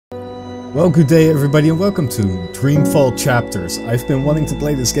Well, good day everybody and welcome to Dreamfall Chapters. I've been wanting to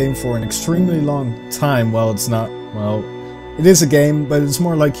play this game for an extremely long time. Well, it's not, well, it is a game, but it's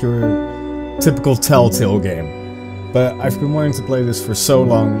more like your typical Telltale game. But I've been wanting to play this for so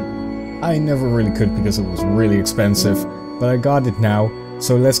long, I never really could because it was really expensive. But I got it now,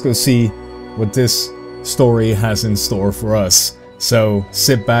 so let's go see what this story has in store for us. So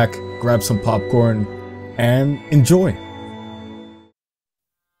sit back, grab some popcorn, and enjoy.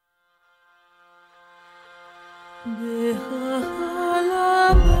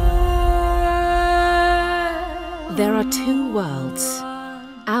 There are two worlds.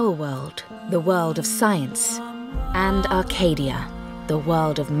 Our world, the world of science, and Arcadia, the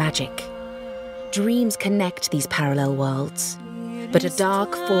world of magic. Dreams connect these parallel worlds, but a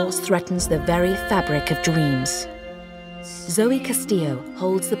dark force threatens the very fabric of dreams. Zoe Castillo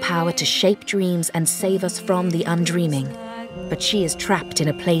holds the power to shape dreams and save us from the undreaming, but she is trapped in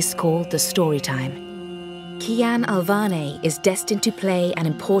a place called the Storytime. Kian Alvane is destined to play an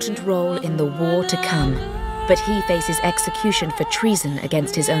important role in the war to come, but he faces execution for treason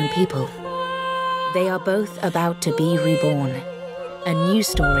against his own people. They are both about to be reborn. A new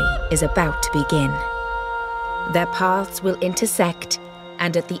story is about to begin. Their paths will intersect,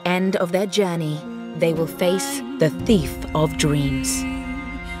 and at the end of their journey, they will face the Thief of Dreams.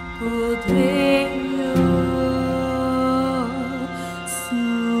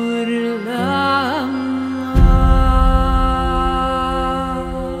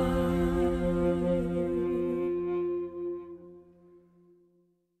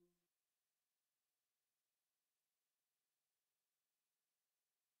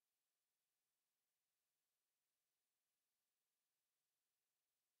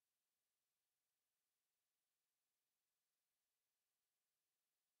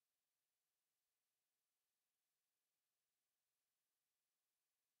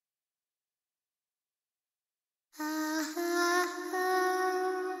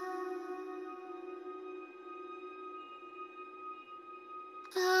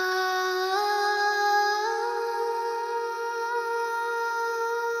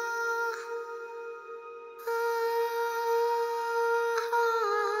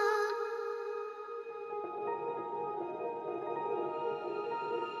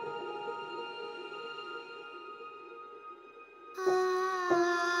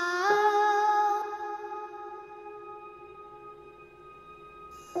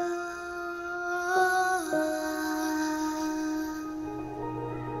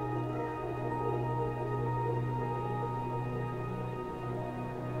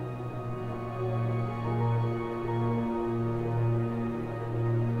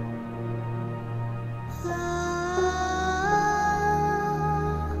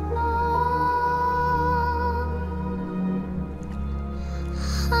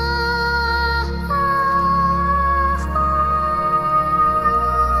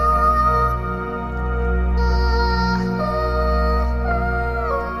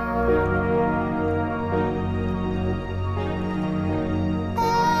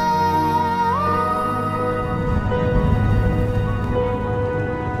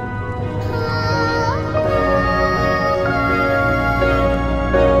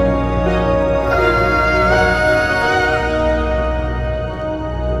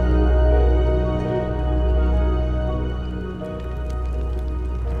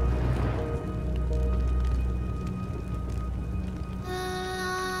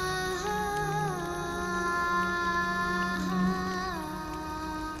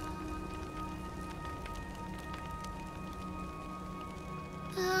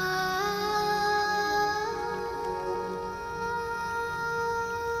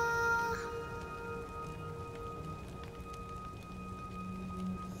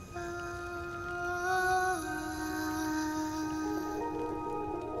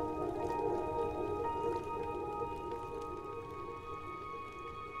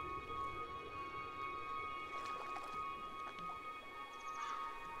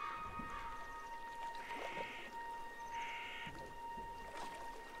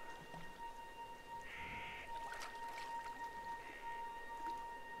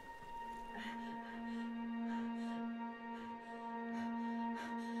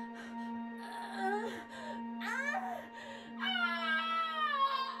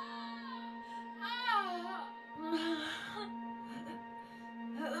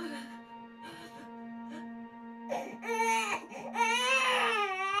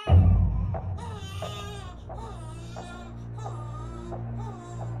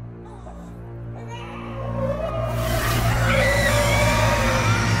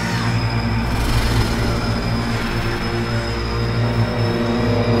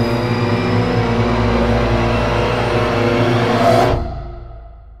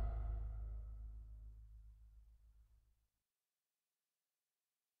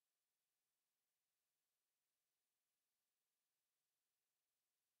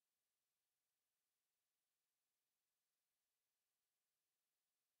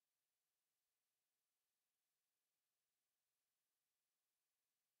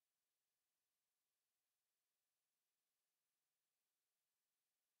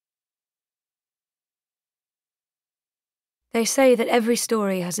 They say that every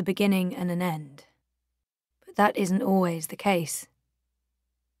story has a beginning and an end, but that isn't always the case.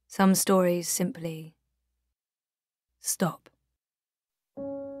 Some stories simply stop.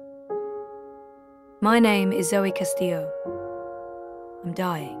 My name is Zoe Castillo. I'm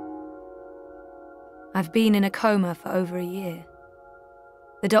dying. I've been in a coma for over a year.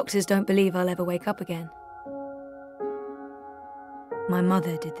 The doctors don't believe I'll ever wake up again. My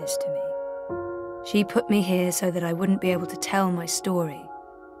mother did this to me. She put me here so that I wouldn't be able to tell my story,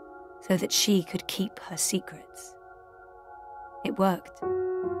 so that she could keep her secrets. It worked.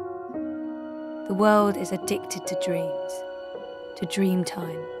 The world is addicted to dreams, to dream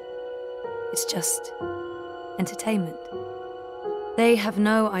time. It's just entertainment. They have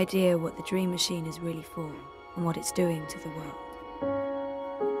no idea what the dream machine is really for and what it's doing to the world.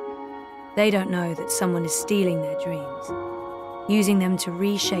 They don't know that someone is stealing their dreams, using them to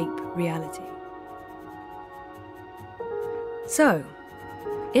reshape reality. So,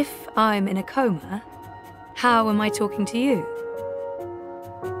 if I'm in a coma, how am I talking to you?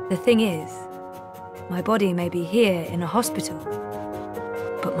 The thing is, my body may be here in a hospital,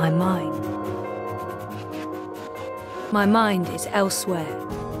 but my mind is elsewhere.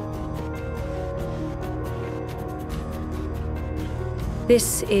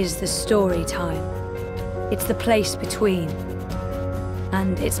 This is the story time. It's the place between.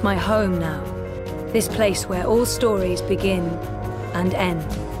 And it's my home now. This place where all stories begin and end,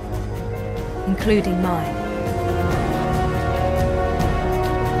 including mine.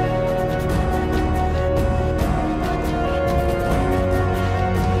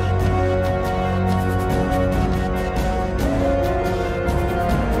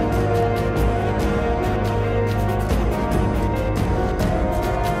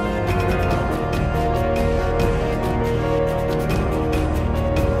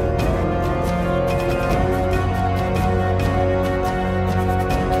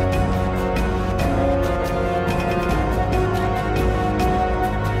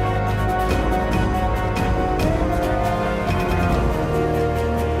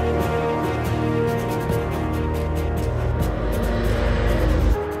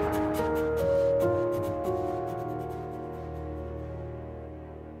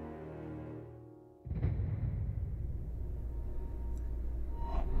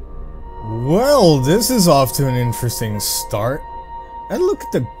 Well, this is off to an interesting start. And look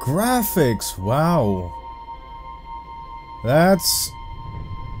at the graphics, wow.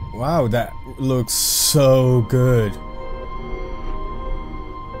 Wow, that looks so good.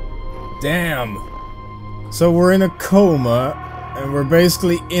 Damn. So we're in a coma, and we're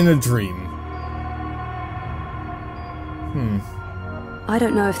basically in a dream. I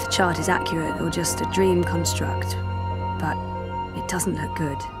don't know if the chart is accurate or just a dream construct, but it doesn't look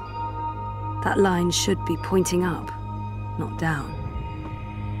good. That line should be pointing up, not down.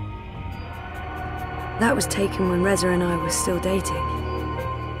 That was taken when Reza and I were still dating.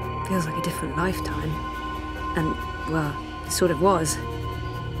 Feels like a different lifetime. And, well, it sort of was.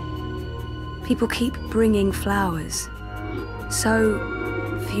 People keep bringing flowers. So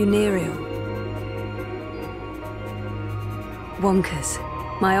funereal. Wonkers.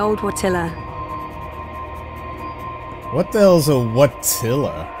 My old Watilla. What the hell's a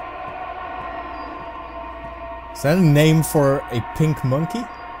Watilla? Is that a name for a pink monkey?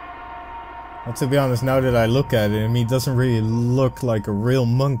 Well, to be honest, now that I look at him, he doesn't really look like a real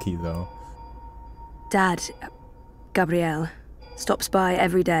monkey, though. Dad, Gabriel, stops by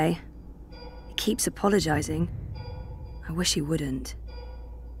every day. He keeps apologizing. I wish he wouldn't.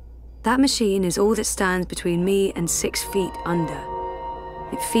 That machine is all that stands between me and 6 feet under.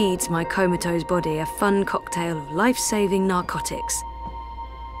 It feeds my comatose body a fun cocktail of life-saving narcotics.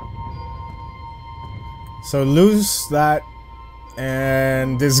 So lose that,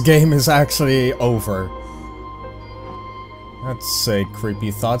 and this game is actually over. That's a creepy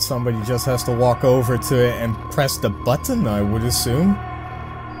thought. Somebody just has to walk over to it and press the button, I would assume.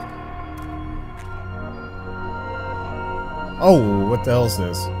 Oh, what the hell's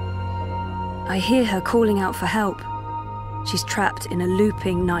this? I hear her calling out for help. She's trapped in a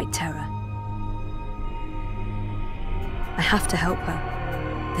looping night terror. I have to help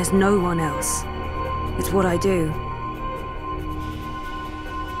her. There's no one else. It's what I do.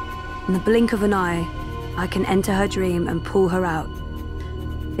 In the blink of an eye, I can enter her dream and pull her out.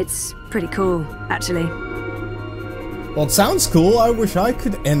 It's pretty cool, actually. Well, it sounds cool. I wish I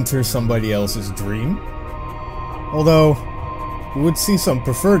could enter somebody else's dream. Although, you would see some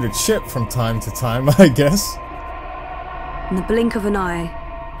perverted shit from time to time, I guess. In the blink of an eye,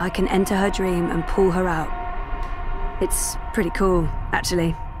 I can enter her dream and pull her out. It's pretty cool,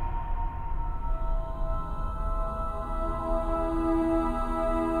 actually.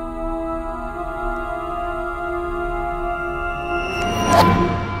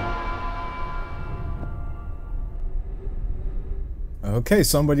 Okay,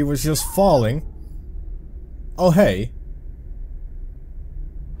 somebody was just falling. Oh, hey.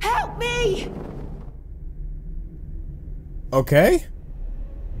 Help me! Okay.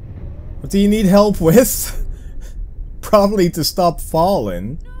 What do you need help with? Probably to stop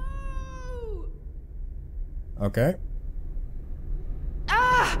falling. No! Okay.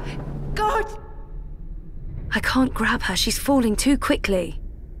 Ah! God! I can't grab her. She's falling too quickly.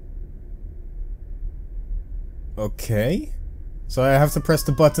 Okay. So I have to press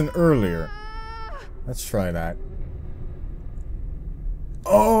the button earlier. Let's try that.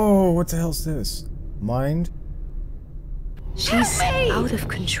 Oh, what the hell's this? Mind? She's out of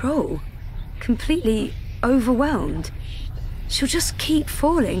control. Completely overwhelmed. She'll just keep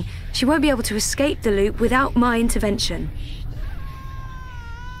falling. She won't be able to escape the loop without my intervention.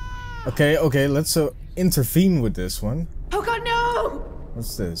 Okay, okay, let's intervene with this one. Oh God, no!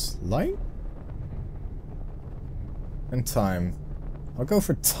 What's this? Light? And time. I'll go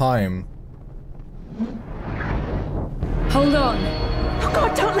for time. Hold on. Oh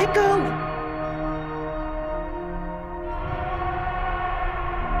God, don't let go!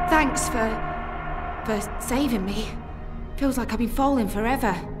 Thanks for saving me. Feels like I've been falling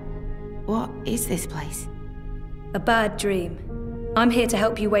forever. What is this place? A bad dream. I'm here to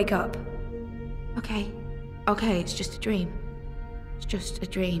help you wake up. Okay, it's just a dream. It's just a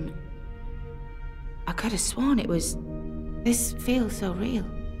dream. I could have sworn it was... This feels so real.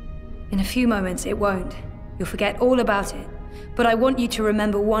 In a few moments, it won't. You'll forget all about it. But I want you to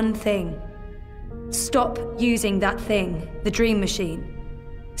remember one thing. Stop using that thing, the dream machine.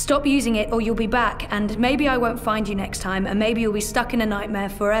 Stop using it or you'll be back, and maybe I won't find you next time, and maybe you'll be stuck in a nightmare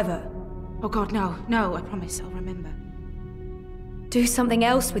forever. Oh God, no, I promise I'll remember. Do something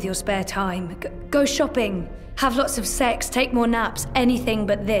else with your spare time. Go shopping, have lots of sex, take more naps, anything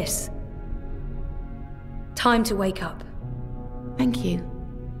but this. Time to wake up. Thank you.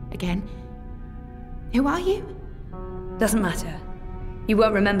 Again. Who are you? Doesn't matter. You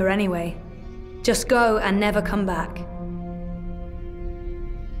won't remember anyway. Just go and never come back.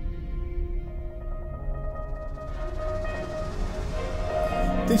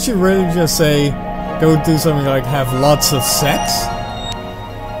 Did she really just say, go do something like have lots of sex?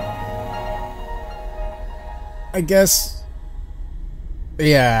 I guess...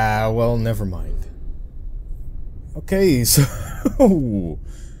 Yeah, well, never mind. Okay, so...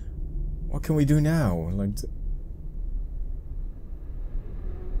 What can we do now? Like...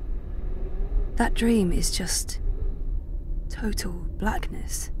 That dream is just... total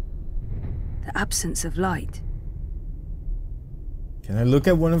blackness. The absence of light. Can I look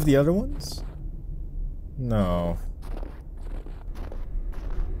at one of the other ones? No.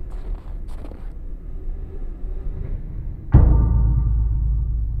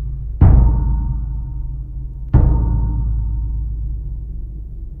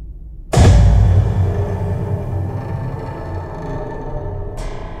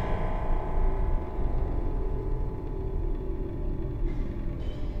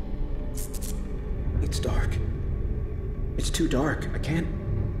 It's dark. It's too dark. I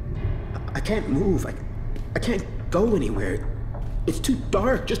can't move. I can't go anywhere. It's too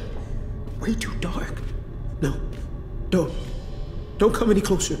dark. Just way too dark. No. Don't come any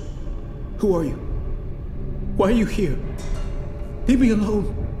closer. Who are you? Why are you here? Leave me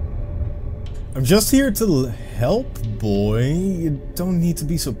alone. I'm just here to help, boy. You don't need to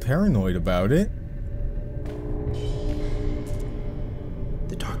be so paranoid about it.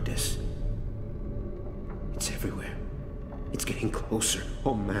 The darkness. It's everywhere. It's getting closer.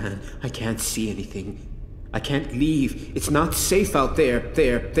 Oh man, I can't see anything. I can't leave. It's not safe out there.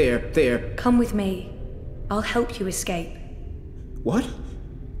 There. Come with me. I'll help you escape. What?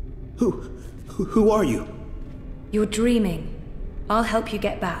 Who are you? You're dreaming. I'll help you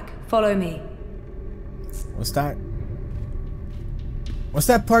get back. Follow me. What's that? Was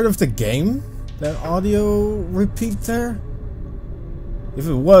that part of the game? That audio repeat there? If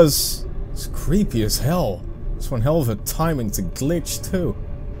it was, it's creepy as hell. It's one hell of a timing to glitch too.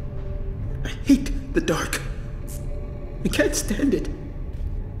 I hate the dark. I can't stand it.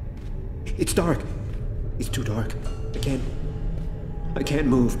 It's dark. It's too dark. I can't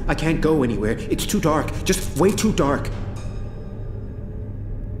move. I can't go anywhere. It's too dark. Just way too dark.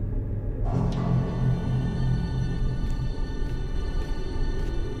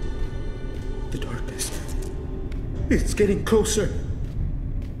 The darkness. It's getting closer.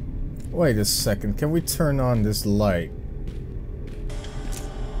 Wait a second, can we turn on this light?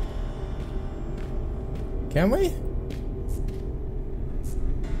 Can we?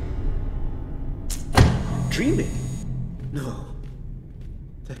 Dreaming? No.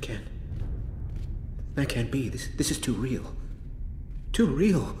 That can't be. This is too real. too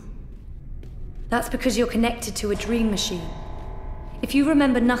real. That's because you're connected to a dream machine. If you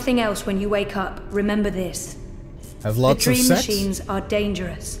remember nothing else when you wake up, remember this. Have lots The of dream sex? machines are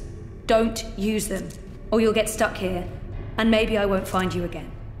dangerous. Don't use them, or you'll get stuck here, and maybe I won't find you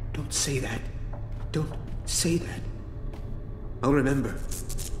again. Don't say that. Don't say that. I'll remember.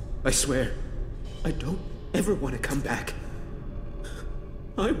 I swear. I don't ever want to come back.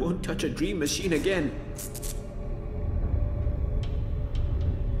 I won't touch a dream machine again.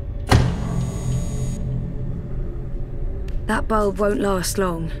 That bulb won't last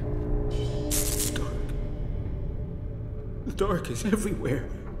long. Dark. The dark is everywhere.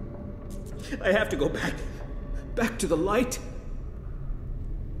 I have to go back. Back to the light.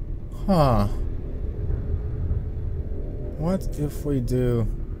 Huh. What if we do...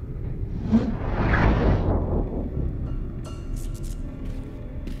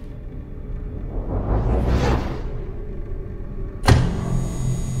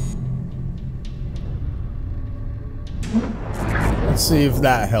 Let's see if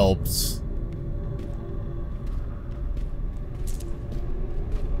that helps.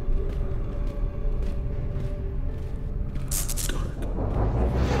 Dark.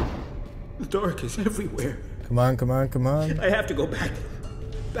 The dark is everywhere. Come on, come on, come on. I have to go back.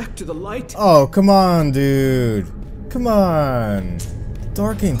 Back to the light. Oh, come on, dude. Come on.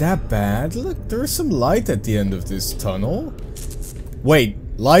 Dark ain't that bad. Look, there's some light at the end of this tunnel. Wait,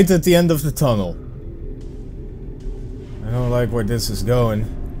 light at the end of the tunnel. I don't like where this is going.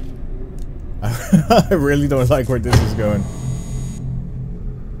 I really don't like where this is going.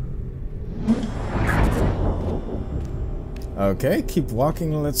 Okay, keep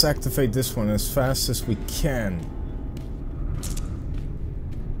walking and let's activate this one as fast as we can.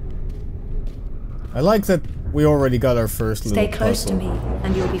 I like that we already got our first little Stay close puzzle. to me,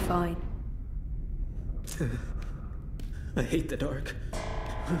 and you'll be fine. I hate the dark.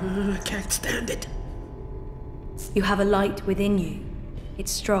 I can't stand it. You have a light within you.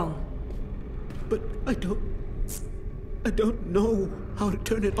 It's strong. But I don't know how to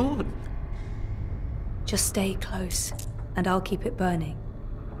turn it on. Just stay close, and I'll keep it burning.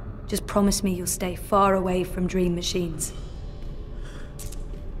 Just promise me you'll stay far away from dream machines.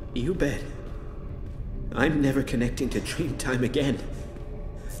 You bet. I'm never connecting to Dreamtime again.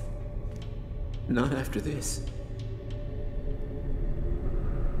 Not after this.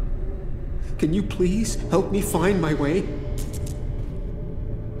 Can you please help me find my way?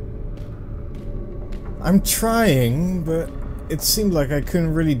 I'm trying, but it seemed like I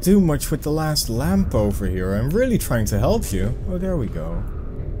couldn't really do much with the last lamp over here. I'm really trying to help you. Oh, there we go.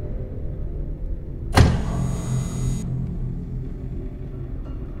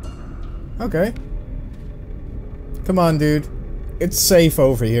 Okay. Come on, dude. It's safe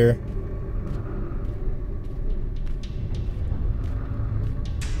over here.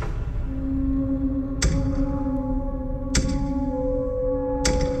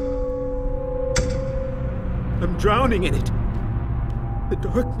 I'm drowning in it. The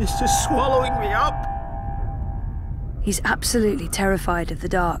darkness is swallowing me up. He's absolutely terrified of the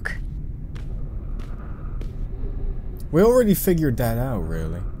dark. We already figured that out,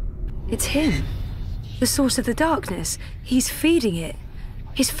 really. It's him. The source of the darkness. He's feeding it.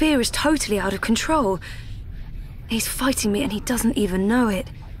 His fear is totally out of control. He's fighting me and he doesn't even know it.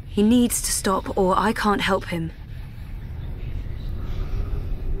 He needs to stop or I can't help him.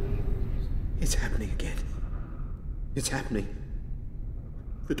 It's happening again. It's happening.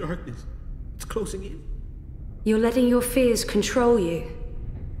 The darkness. It's closing in. You're letting your fears control you.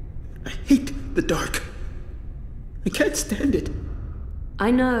 I hate the dark. I can't stand it. I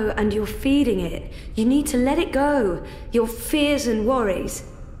know, and you're feeding it. You need to let it go. Your fears and worries.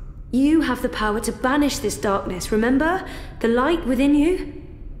 You have the power to banish this darkness, remember? The light within you?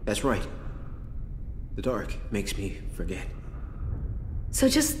 That's right. The dark makes me forget. So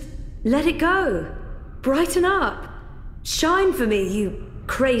just let it go. Brighten up. Shine for me, you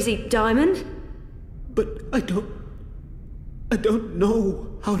crazy diamond. But I don't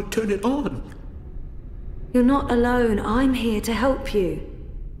know how to turn it on. You're not alone. I'm here to help you.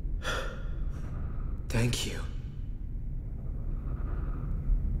 Thank you.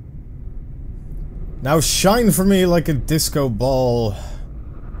 Now shine for me like a disco ball.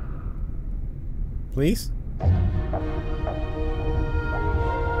 Please?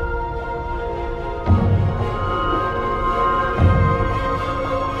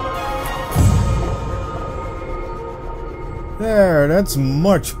 There, that's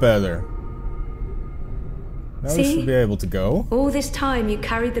much better. Now we See? should be able to go. All this time you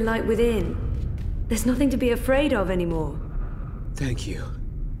carried the light within. There's nothing to be afraid of anymore. Thank you.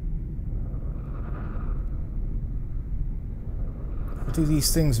 What do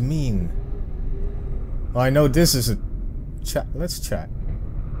these things mean? Oh, I know this is a chat. Let's chat.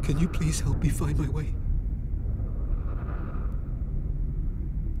 Can you please help me find my way?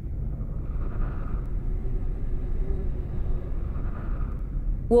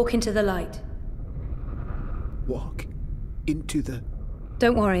 Walk into the light. Walk into the...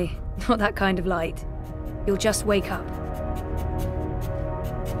 Don't worry, not that kind of light. You'll just wake up.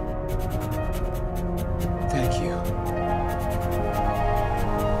 Thank you.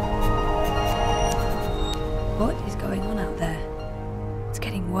 What is going on out there? It's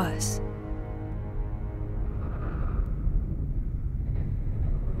getting worse.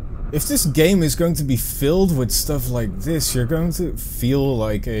 If this game is going to be filled with stuff like this, you're going to feel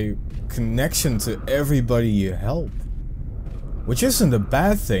like a connection to everybody you help. Which isn't a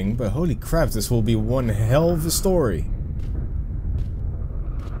bad thing, but holy crap, this will be one hell of a story.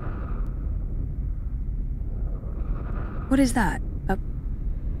 What is that? A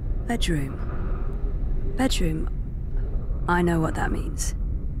bedroom? Bedroom? I know what that means.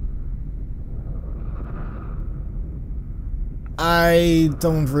 I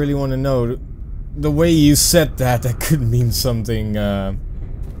don't really want to know. The way you said that, that could mean something, oh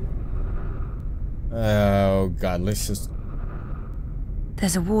god, let's just...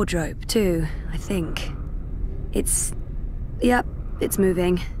 There's a wardrobe, too, I think. It's... Yep, it's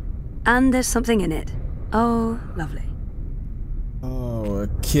moving. And there's something in it. Oh, lovely. Oh, a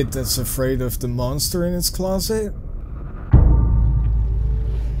kid that's afraid of the monster in its closet?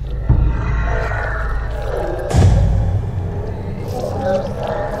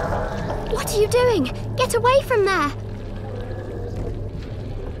 What are you doing? Get away from there!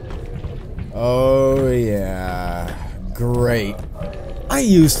 Oh yeah, great. I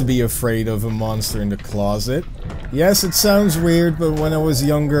used to be afraid of a monster in the closet. Yes, it sounds weird, but when I was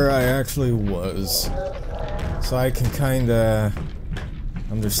younger, I actually was. So I can kinda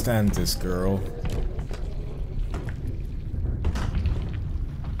understand this girl.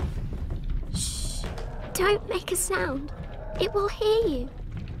 Shh. Don't make a sound. It will hear you.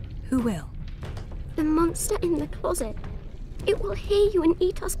 Who will? The monster in the closet. It will hear you and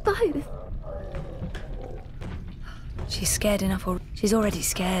eat us both. She's scared enough, or she's already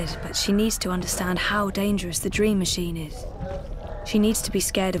scared, but she needs to understand how dangerous the dream machine is. She needs to be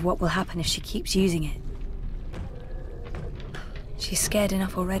scared of what will happen if she keeps using it. She's scared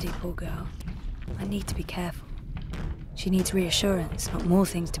enough already, poor girl. I need to be careful. She needs reassurance, not more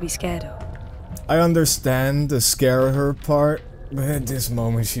things to be scared of. I understand the scare her part, but at this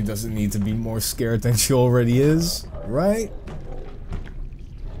moment she doesn't need to be more scared than she already is, right?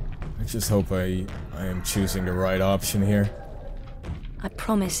 I just hope I am choosing the right option here. I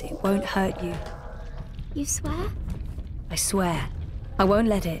promise it won't hurt you. You swear? I swear. I won't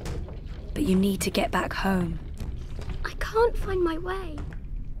let it. But you need to get back home. I can't find my way.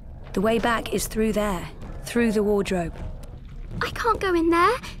 The way back is through there. Through the wardrobe. I can't go in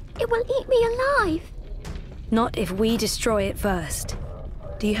there. It will eat me alive. Not if we destroy it first.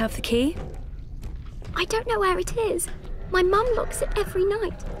 Do you have the key? I don't know where it is. My mum locks it every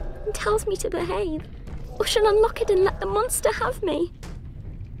night and tells me to behave, or she'll unlock it and let the monster have me.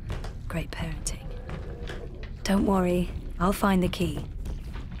 Great parenting. Don't worry, I'll find the key.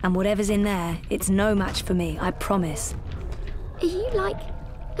 And whatever's in there, it's no match for me, I promise. Are you like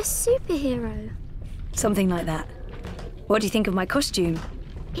a superhero? Something like that. What do you think of my costume?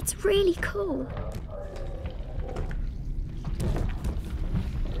 It's really cool.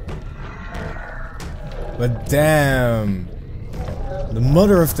 But damn, the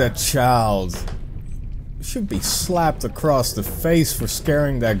mother of that child should be slapped across the face for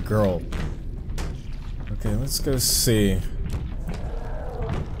scaring that girl. Okay, let's go see.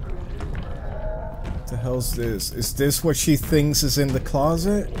 What the hell's this? Is this what she thinks is in the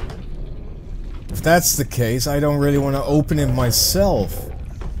closet? If that's the case, I don't really want to open it myself.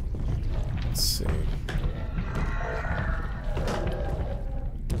 Let's see.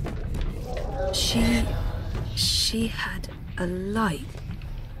 She had a light.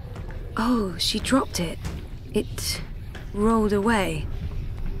 Oh, she dropped it. It rolled away.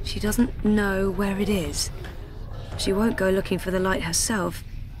 She doesn't know where it is. She won't go looking for the light herself.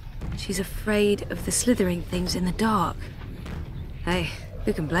 She's afraid of the slithering things in the dark. Hey,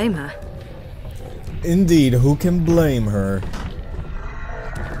 who can blame her? Indeed, who can blame her?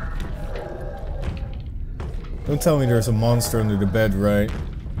 Don't tell me there's a monster under the bed, right?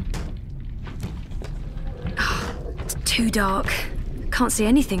 It's too dark. Can't see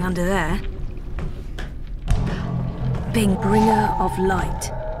anything under there. Being bringer of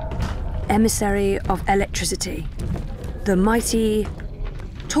light. Emissary of electricity. The mighty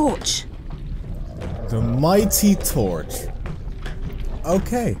torch. The mighty torch.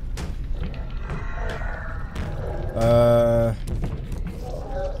 Okay.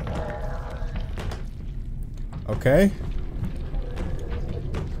 Okay.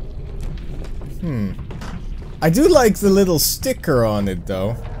 I do like the little sticker on it,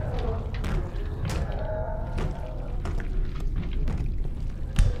 though.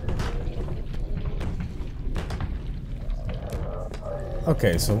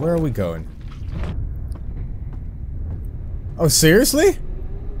 Okay, so where are we going? Oh, seriously?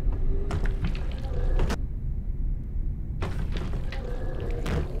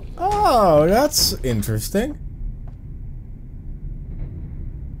 Oh, that's interesting.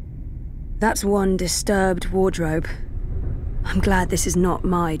 That's one disturbed wardrobe. I'm glad this is not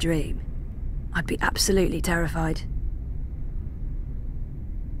my dream. I'd be absolutely terrified.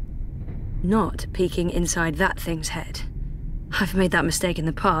 Not peeking inside that thing's head. I've made that mistake in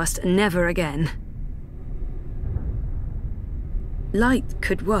the past, and never again. Light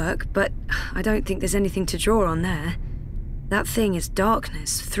could work, but I don't think there's anything to draw on there. That thing is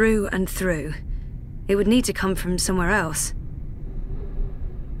darkness, through and through. It would need to come from somewhere else.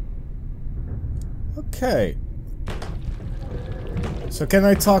 Okay. So can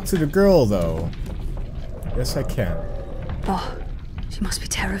I talk to the girl, though? Yes, I can. Oh, she must be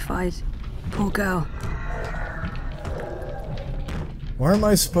terrified. Poor girl. Where am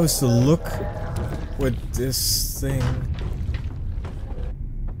I supposed to look with this thing?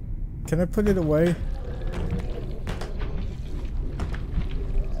 Can I put it away?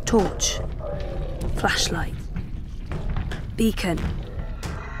 Torch. Flashlight. Beacon.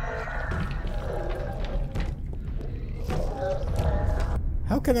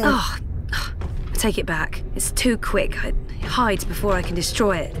 How can I... Oh, I take it back. It's too quick. It hides before I can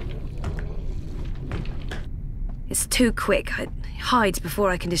destroy it. It's too quick. It hides before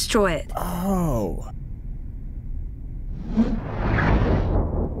I can destroy it. Oh.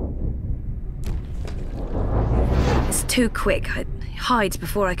 It's too quick. It hides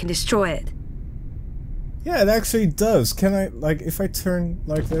before I can destroy it. Yeah, it actually does. Can I, like, if I turn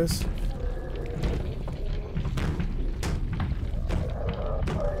like this?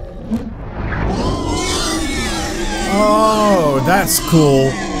 Oh, that's cool.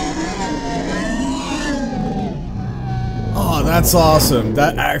 Oh, that's awesome.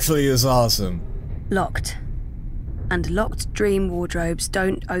 That actually is awesome. Locked. And locked dream wardrobes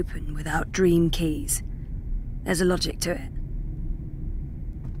don't open without dream keys. There's a logic to it.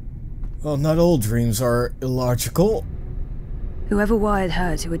 Well, not all dreams are illogical. Whoever wired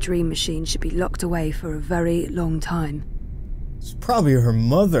her to a dream machine should be locked away for a very long time. It's probably her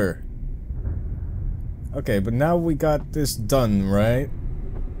mother. Okay, but now we got this done, right?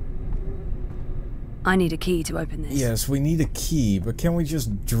 I need a key to open this. Yes, we need a key, but can we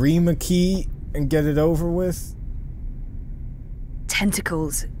just dream a key and get it over with?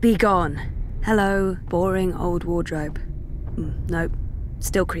 Tentacles, be gone. Hello, boring old wardrobe. Nope,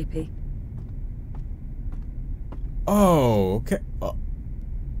 still creepy. Oh, okay. Oh.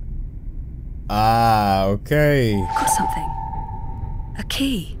 Ah, okay. Got something. A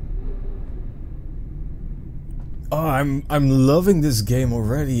key. Oh, I'm loving this game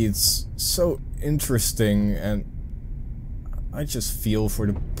already. It's so interesting, and I just feel for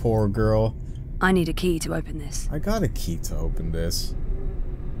the poor girl. I need a key to open this. I got a key to open this.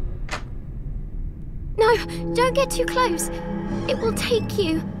 No, don't get too close. It will take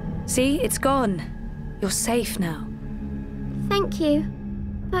you. See, it's gone. You're safe now. Thank you.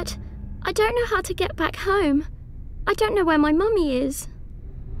 But I don't know how to get back home. I don't know where my mummy is.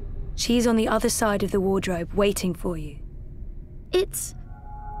 She's on the other side of the wardrobe, waiting for you. It's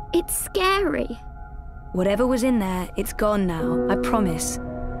scary. Whatever was in there, it's gone now, I promise.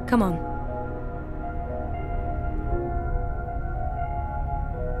 Come on.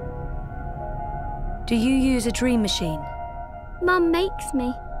 Do you use a dream machine? Mum makes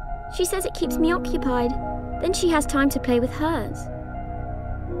me. She says it keeps me occupied. Then she has time to play with hers.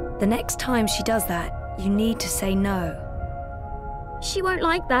 The next time she does that, you need to say no. She won't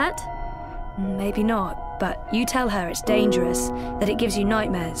like that. Maybe not, but you tell her it's dangerous, that it gives you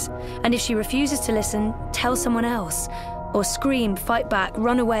nightmares. And if she refuses to listen, tell someone else. Or scream, fight back,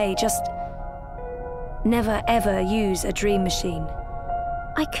 run away, just... never ever use a dream machine.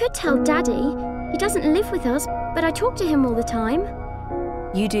 I could tell Daddy. He doesn't live with us, but I talk to him all the time.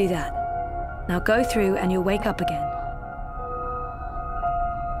 You do that. Now go through and you'll wake up again.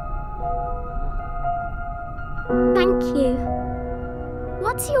 Thank you.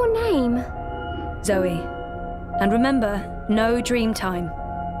 What's your name? Zoe. And remember, no dream time.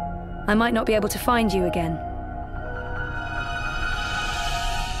 I might not be able to find you again.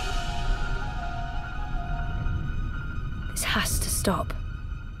 This has to stop.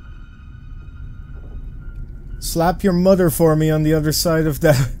 Slap your mother for me on the other side of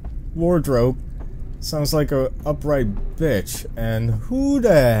that wardrobe. Sounds like a upright bitch. And who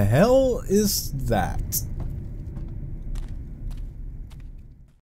the hell is that?